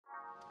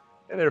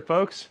Hey there,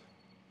 folks.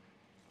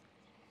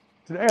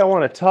 Today I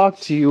want to talk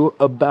to you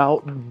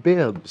about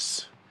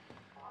bibs.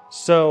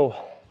 So,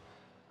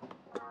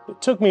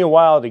 it took me a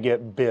while to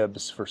get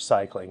bibs for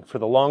cycling. For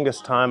the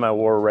longest time, I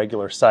wore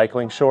regular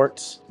cycling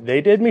shorts.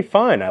 They did me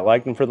fine. I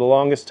liked them for the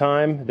longest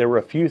time. There were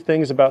a few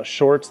things about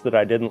shorts that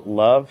I didn't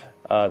love.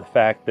 The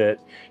fact that,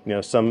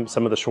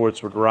 some of the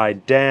shorts would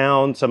ride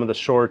down, some of the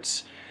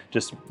shorts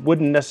just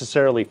wouldn't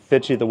necessarily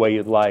fit you the way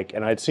you'd like.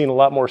 And I'd seen a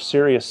lot more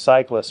serious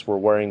cyclists were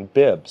wearing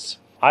bibs.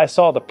 I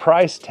saw the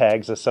price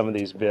tags of some of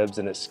these bibs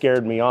and it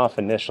scared me off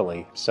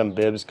initially. Some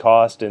bibs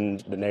cost in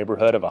the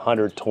neighborhood of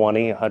 $120,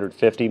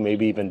 $150,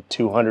 maybe even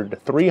 $200 to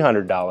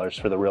 $300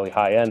 for the really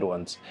high-end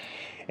ones.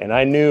 And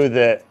I knew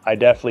that I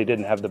definitely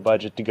didn't have the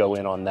budget to go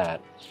in on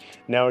that.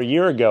 Now, a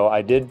year ago,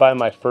 I did buy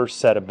my first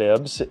set of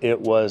bibs.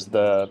 It was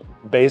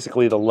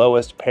basically the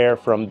lowest pair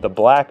from the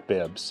black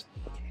bibs.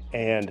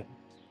 And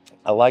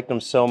I liked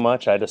them so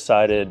much, I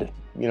decided,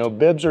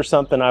 bibs are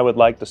something I would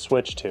like to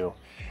switch to.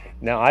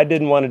 Now, I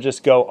didn't want to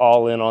just go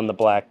all in on the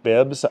black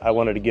bibs. I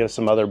wanted to give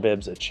some other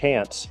bibs a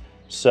chance.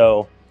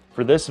 So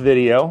for this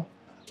video,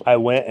 I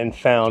went and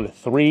found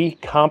 3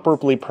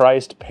 comparably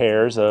priced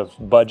pairs of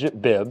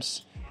budget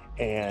bibs,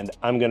 and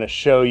I'm going to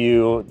show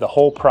you the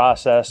whole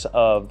process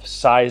of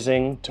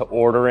sizing to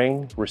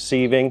ordering,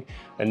 receiving,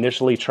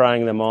 initially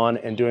trying them on,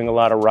 and doing a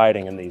lot of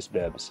riding in these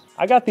bibs.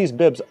 I got these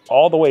bibs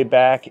all the way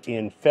back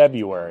in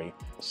February,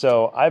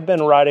 so I've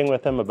been riding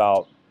with them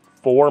about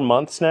 4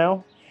 months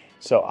now.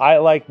 So I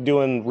like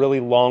doing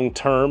really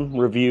long-term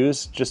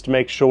reviews just to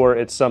make sure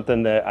it's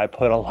something that I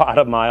put a lot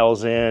of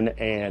miles in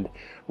and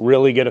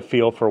really get a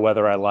feel for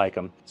whether I like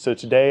them. So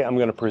today I'm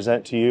going to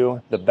present to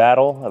you the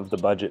battle of the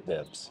budget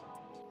bibs.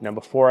 Now,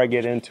 before I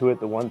get into it,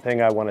 the one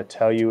thing I want to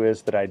tell you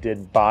is that I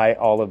did buy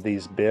all of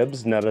these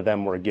bibs. None of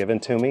them were given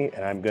to me,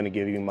 and I'm going to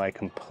give you my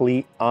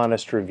complete,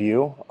 honest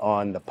review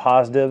on the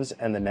positives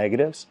and the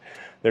negatives.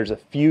 There's a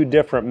few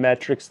different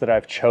metrics that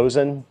I've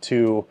chosen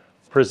to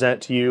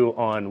present to you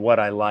on what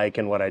I like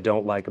and what I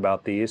don't like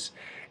about these.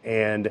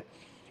 And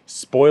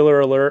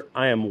spoiler alert,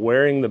 I am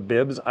wearing the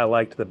bibs I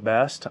liked the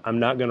best. I'm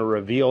not going to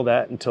reveal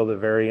that until the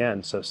very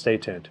end, so stay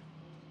tuned.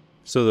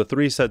 So the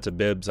 3 sets of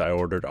bibs I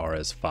ordered are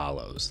as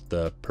follows.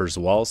 The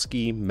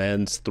Przewalski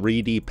men's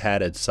 3D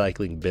padded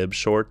cycling bib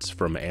shorts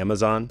from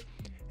Amazon.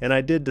 And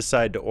I did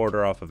decide to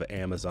order off of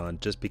Amazon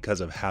just because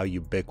of how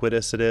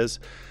ubiquitous it is.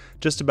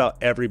 Just about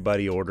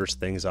everybody orders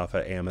things off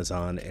of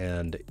Amazon,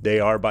 and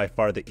they are by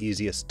far the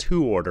easiest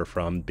to order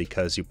from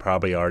because you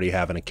probably already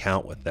have an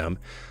account with them.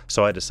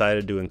 So I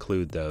decided to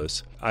include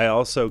those. I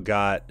also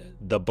got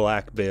the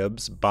Black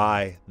Bibs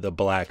by the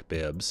Black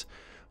Bibs,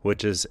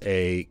 which is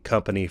a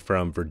company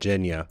from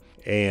Virginia.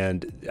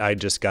 And I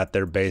just got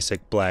their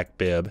basic black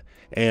bib.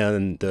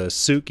 And the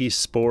Souke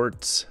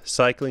Sports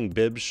Cycling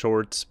Bib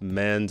Shorts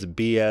Men's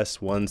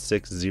BS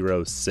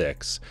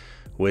 1606.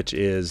 Which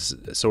is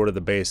sort of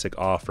the basic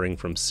offering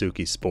from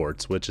Souke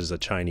Sports, which is a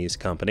Chinese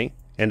company.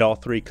 And all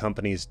 3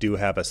 companies do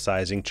have a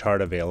sizing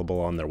chart available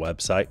on their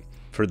website.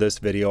 For this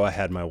video, I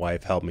had my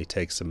wife help me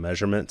take some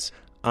measurements.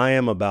 I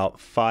am about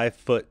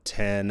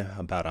 5'10",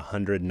 about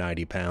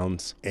 190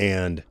 pounds.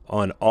 And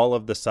on all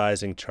of the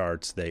sizing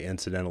charts, they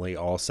incidentally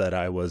all said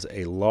I was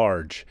a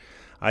large.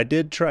 I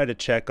did try to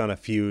check on a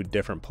few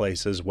different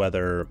places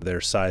whether their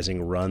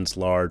sizing runs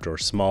large or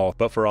small,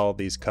 but for all of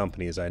these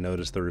companies, I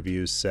noticed the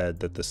reviews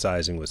said that the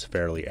sizing was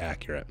fairly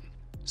accurate.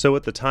 So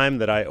at the time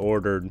that I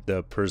ordered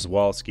the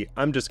Przewalski,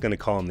 I'm just going to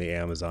call them the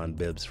Amazon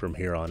bibs from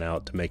here on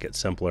out to make it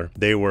simpler.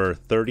 They were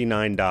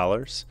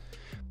 $39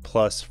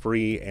 plus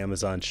free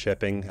Amazon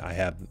shipping. I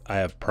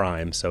have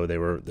Prime, so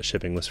the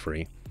shipping was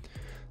free.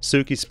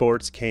 Souke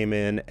Sports came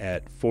in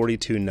at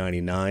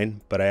 $42.99,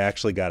 but I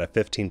actually got a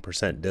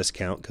 15%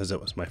 discount because it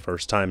was my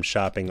first time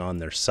shopping on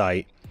their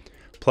site,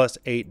 plus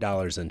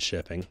 $8 in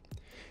shipping.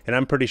 And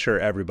I'm pretty sure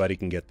everybody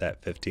can get that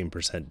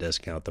 15%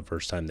 discount the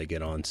first time they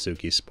get on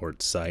Souke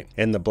Sports site.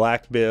 And the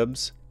black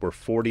bibs were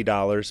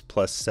 $40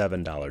 plus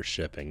 $7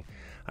 shipping.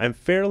 I'm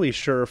fairly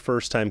sure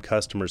first-time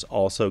customers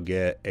also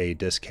get a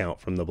discount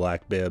from the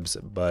black bibs,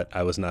 but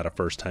I was not a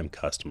first-time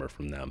customer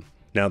from them.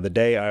 Now, the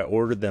day I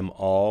ordered them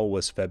all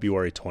was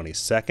February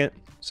 22nd.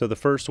 So the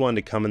first one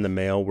to come in the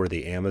mail were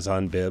the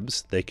Amazon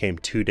bibs. They came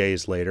 2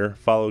 days later,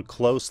 followed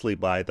closely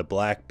by the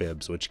black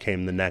bibs, which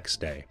came the next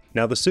day.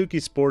 Now, the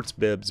Souke Sports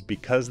bibs,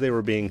 because they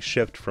were being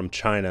shipped from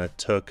China,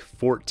 took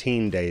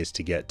 14 days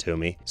to get to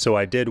me. So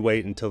I did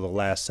wait until the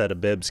last set of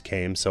bibs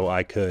came so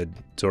I could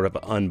sort of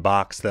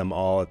unbox them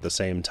all at the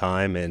same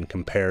time and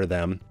compare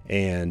them.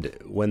 And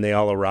when they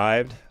all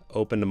arrived,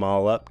 opened them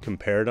all up,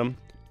 compared them,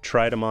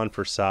 tried them on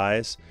for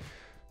size.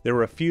 There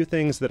were a few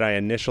things that I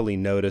initially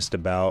noticed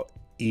about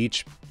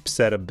each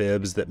set of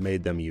bibs that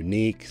made them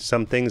unique,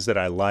 some things that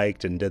I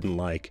liked and didn't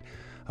like.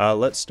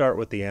 Let's start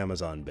with the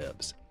Amazon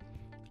bibs.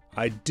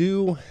 I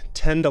do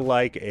tend to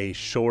like a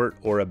short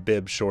or a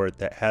bib short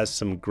that has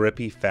some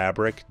grippy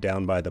fabric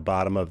down by the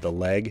bottom of the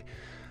leg.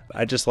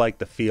 I just like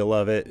the feel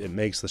of it. It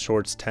makes the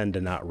shorts tend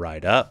to not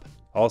ride up.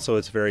 Also,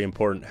 it's very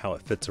important how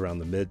it fits around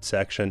the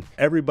midsection.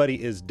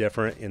 Everybody is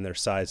different in their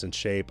size and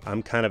shape.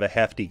 I'm kind of a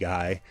hefty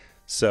guy,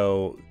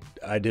 So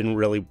I didn't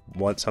really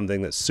want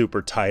something that's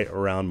super tight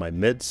around my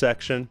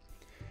midsection.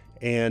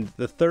 And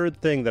the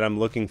third thing that I'm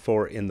looking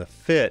for in the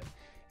fit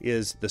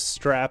is the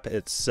strap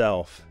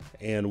itself.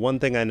 And one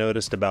thing I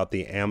noticed about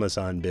the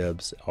Amazon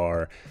bibs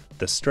are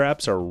the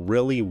straps are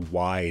really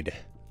wide.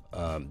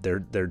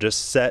 They're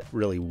just set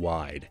really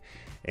wide,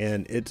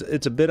 and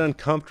it's a bit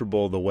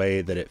uncomfortable the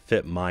way that it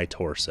fit my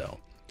torso.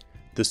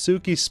 The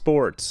Souke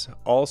Sports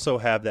also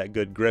have that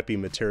good grippy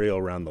material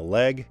around the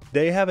leg.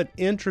 They have an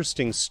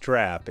interesting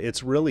strap.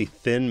 It's really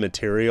thin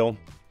material,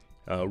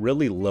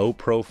 really low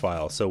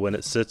profile, so when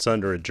it sits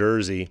under a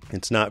jersey,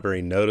 it's not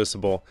very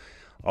noticeable.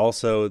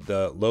 Also,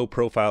 the low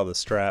profile of the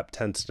strap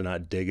tends to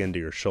not dig into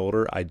your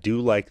shoulder. I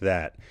do like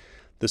that.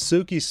 The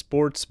Souke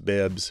Sports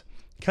bibs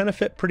kind of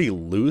fit pretty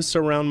loose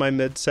around my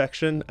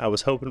midsection. I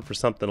was hoping for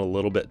something a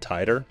little bit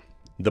tighter.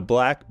 The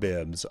black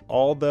bibs,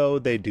 although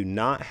they do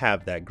not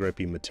have that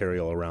grippy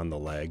material around the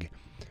leg,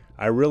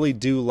 I really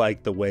do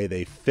like the way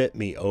they fit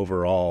me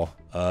overall.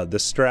 The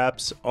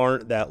straps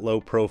aren't that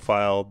low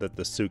profile that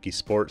the Souke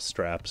Sports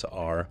straps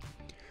are,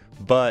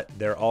 but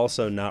they're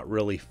also not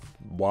really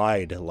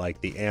wide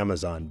like the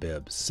Amazon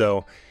bibs.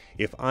 So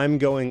if I'm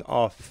going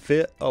off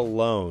fit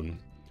alone,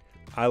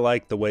 I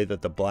like the way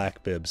that the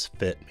black bibs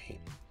fit me.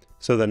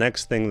 So the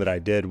next thing that I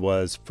did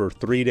was, for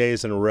 3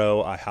 days in a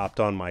row, I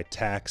hopped on my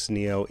Tax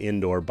Neo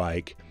indoor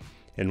bike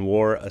and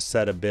wore a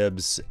set of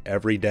bibs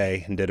every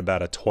day and did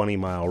about a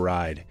 20-mile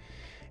ride.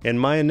 And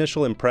my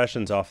initial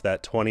impressions off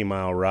that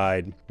 20-mile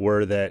ride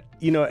were that,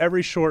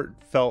 every short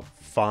felt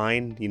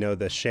fine.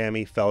 The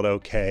chamois felt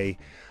okay.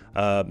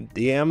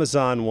 The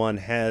Amazon one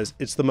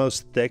it's the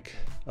most thick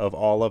of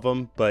all of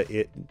them, but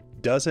it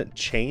doesn't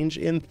change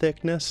in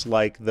thickness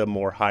like the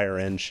more higher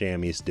end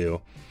chamois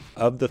do.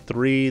 Of the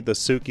three, the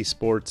Souke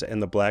Sports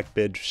and the black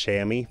bib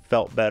chamois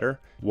felt better.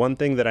 One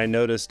thing that I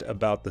noticed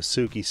about the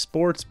Souke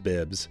Sports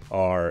bibs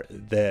are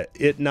that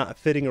it not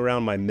fitting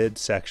around my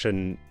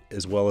midsection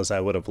as well as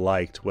I would have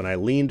liked. When I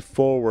leaned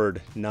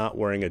forward, not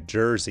wearing a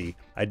jersey,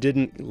 I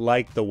didn't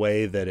like the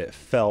way that it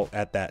felt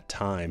at that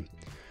time.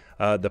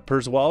 The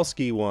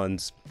Przewalski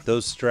ones,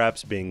 those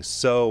straps being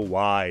so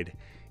wide,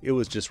 it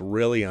was just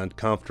really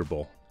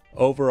uncomfortable.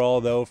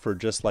 Overall though, for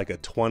just like a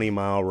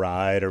 20-mile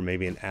ride or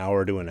maybe an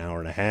hour to an hour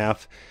and a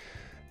half,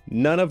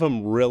 none of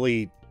them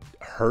really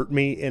hurt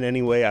me in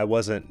any way. I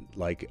wasn't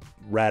like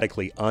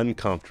radically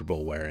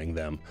uncomfortable wearing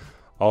them.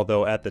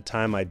 Although at the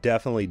time I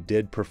definitely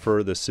did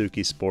prefer the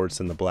Souke Sports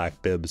and the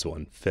black bibs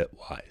one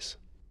fit-wise.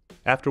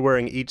 After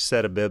wearing each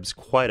set of bibs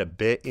quite a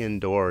bit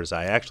indoors,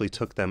 I actually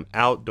took them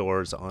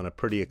outdoors on a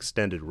pretty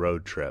extended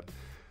road trip.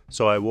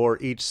 So I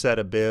wore each set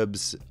of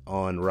bibs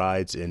on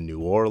rides in New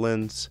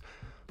Orleans,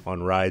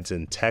 on rides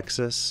in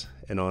Texas,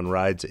 and on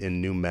rides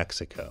in New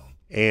Mexico.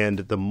 And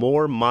the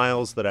more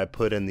miles that I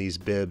put in these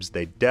bibs,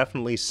 they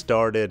definitely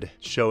started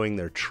showing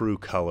their true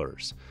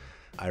colors.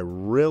 I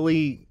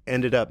really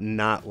ended up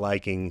not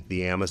liking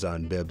the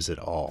Amazon bibs at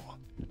all.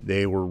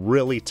 They were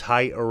really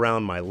tight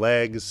around my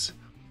legs.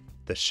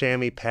 The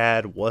chamois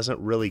pad wasn't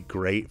really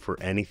great for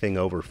anything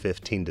over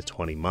 15 to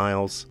 20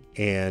 miles.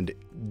 And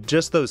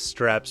just those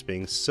straps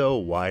being so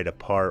wide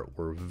apart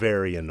were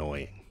very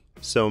annoying.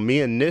 So me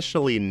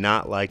initially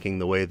not liking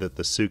the way that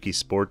the Souke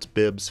Sports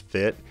bibs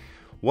fit,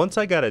 once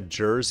I got a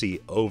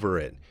jersey over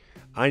it,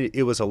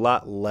 it was a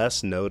lot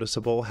less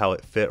noticeable how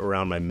it fit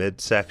around my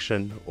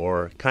midsection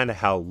or kind of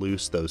how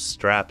loose those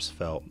straps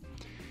felt.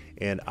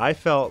 And I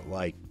felt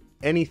like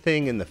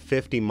anything in the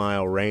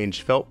 50-mile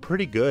range felt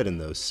pretty good in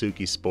those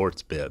Souke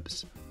Sports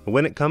bibs.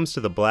 When it comes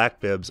to the black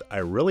bibs, I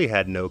really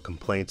had no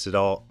complaints at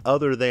all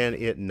other than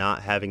it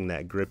not having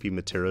that grippy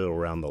material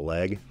around the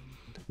leg.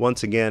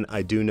 Once again,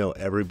 I do know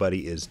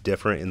everybody is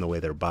different in the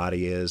way their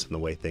body is and the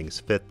way things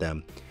fit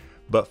them.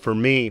 But for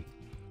me,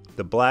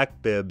 the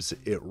black bibs,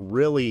 it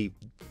really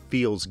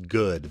feels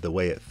good the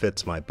way it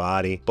fits my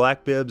body.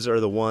 Black bibs are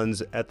the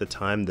ones at the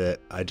time that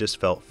I just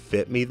felt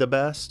fit me the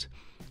best,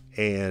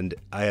 and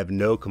I have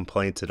no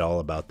complaints at all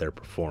about their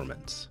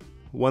performance.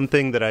 One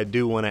thing that I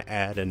do want to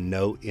add a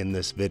note in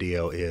this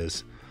video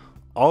is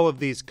all of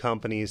these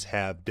companies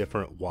have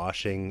different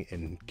washing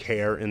and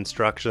care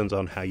instructions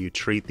on how you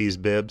treat these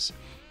bibs.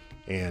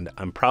 And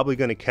I'm probably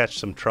going to catch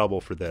some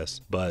trouble for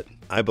this, but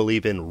I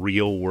believe in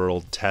real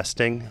world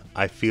testing.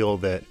 I feel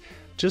that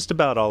just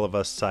about all of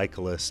us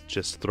cyclists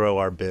just throw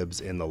our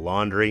bibs in the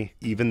laundry,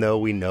 even though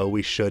we know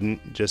we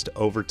shouldn't. Just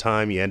over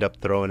time, you end up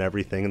throwing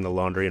everything in the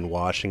laundry and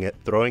washing it,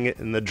 throwing it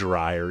in the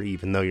dryer,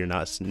 even though you're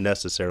not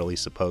necessarily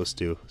supposed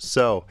to.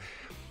 So,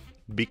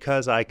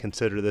 because I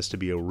consider this to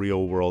be a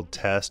real world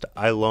test,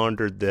 I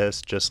laundered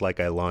this just like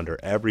I launder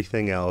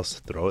everything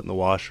else. Throw it in the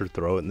washer,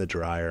 throw it in the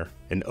dryer.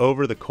 And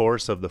over the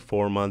course of the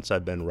 4 months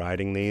I've been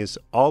riding these,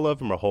 all of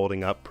them are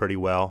holding up pretty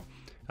well.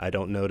 I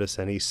don't notice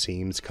any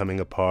seams coming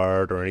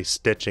apart or any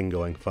stitching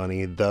going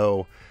funny,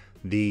 though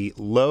the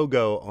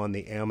logo on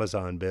the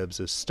Amazon bibs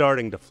is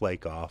starting to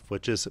flake off,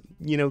 which is,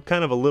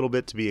 kind of a little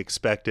bit to be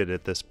expected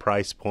at this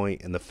price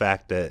point and the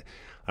fact that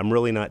I'm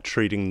really not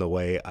treating the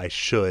way I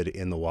should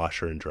in the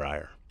washer and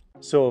dryer.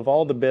 So of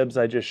all the bibs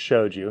I just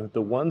showed you,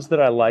 the ones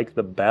that I like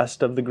the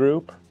best of the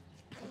group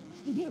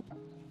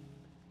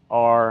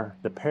are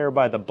the pair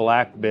by the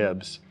black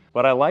bibs.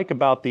 What I like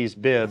about these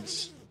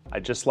bibs, I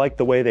just like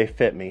the way they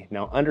fit me.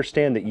 Now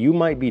understand that you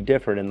might be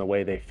different in the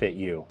way they fit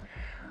you.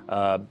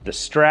 The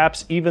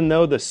straps, even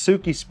though the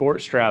Souke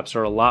sport straps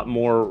are a lot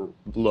more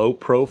low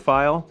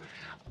profile,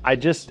 I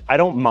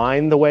don't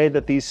mind the way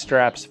that these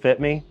straps fit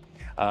me.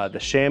 The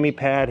chamois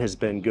pad has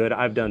been good.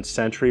 I've done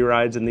century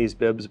rides in these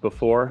bibs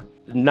before.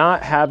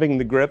 Not having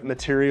the grip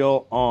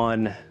material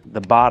on the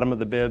bottom of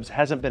the bibs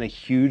hasn't been a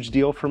huge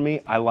deal for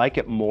me. I like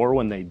it more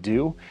when they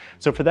do.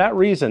 So for that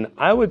reason,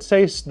 I would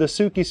say the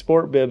Souke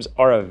sport bibs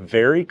are a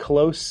very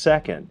close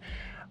second.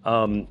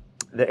 The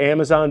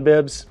Amazon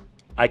bibs,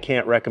 I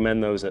can't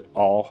recommend those at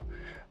all.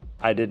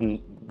 I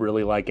didn't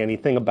really like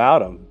anything about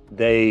them.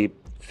 They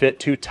fit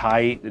too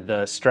tight.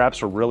 The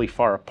straps were really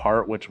far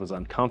apart, which was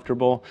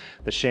uncomfortable.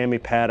 The chamois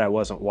pad I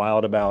wasn't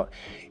wild about.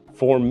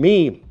 For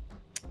me,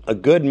 a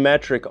good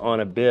metric on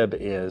a bib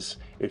is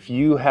if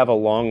you have a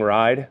long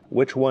ride,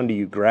 which one do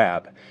you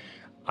grab?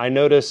 I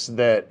notice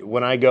that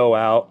when I go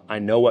out, I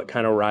know what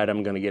kind of ride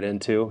I'm going to get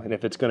into. And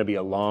if it's going to be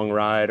a long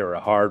ride or a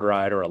hard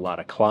ride or a lot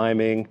of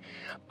climbing,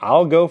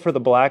 I'll go for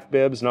the black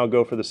bibs and I'll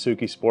go for the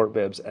Souke sport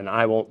bibs, and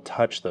I won't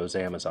touch those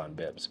Amazon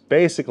bibs.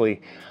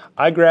 Basically,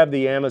 I grab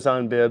the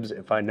Amazon bibs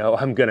if I know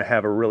I'm going to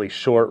have a really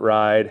short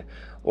ride,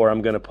 or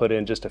I'm going to put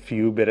in just a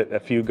few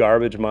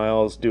garbage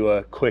miles, do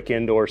a quick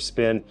indoor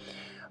spin,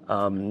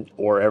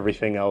 or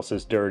everything else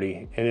is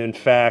dirty. And in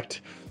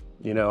fact,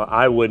 you know,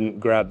 I wouldn't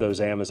grab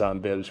those Amazon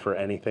bibs for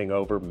anything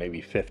over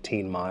maybe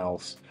 15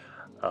 miles.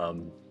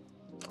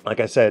 Like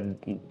I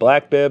said,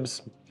 black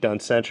bibs, done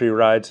century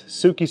rides.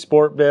 Souke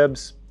sport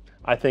bibs,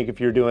 I think if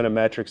you're doing a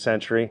metric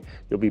century,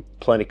 you'll be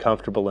plenty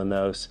comfortable in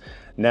those.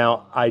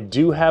 Now, I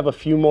do have a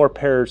few more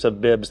pairs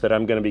of bibs that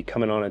I'm going to be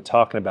coming on and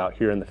talking about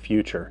here in the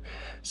future.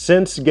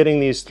 Since getting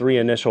these 3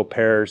 initial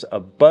pairs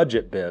of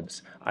budget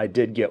bibs, I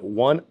did get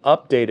 1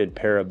 updated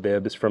pair of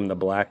bibs from the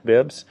black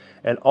bibs,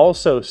 and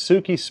also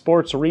Souke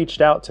Sports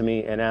reached out to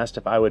me and asked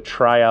if I would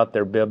try out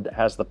their bib that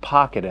has the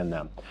pocket in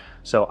them.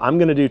 So I'm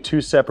going to do 2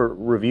 separate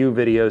review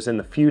videos in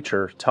the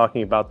future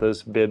talking about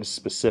those bibs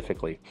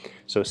specifically.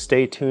 So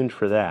stay tuned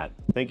for that.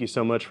 Thank you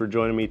so much for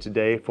joining me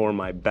today for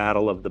my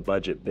battle of the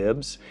budget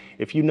bibs.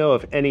 If you know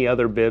of any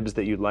other bibs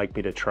that you'd like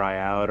me to try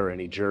out, or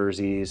any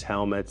jerseys,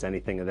 helmets,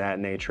 anything of that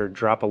nature,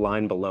 drop a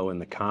line below in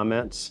the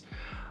comments.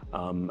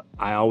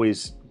 I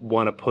always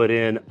want to put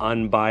in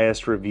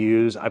unbiased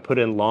reviews. I put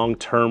in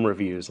long-term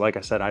reviews. Like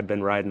I said, I've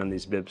been riding on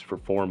these bibs for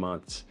 4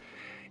 months.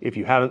 If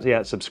you haven't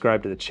yet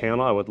subscribed to the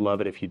channel, I would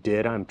love it if you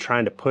did. I'm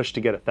trying to push to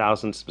get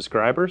 1,000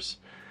 subscribers.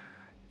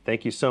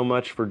 Thank you so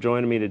much for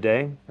joining me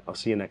today. I'll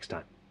see you next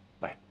time.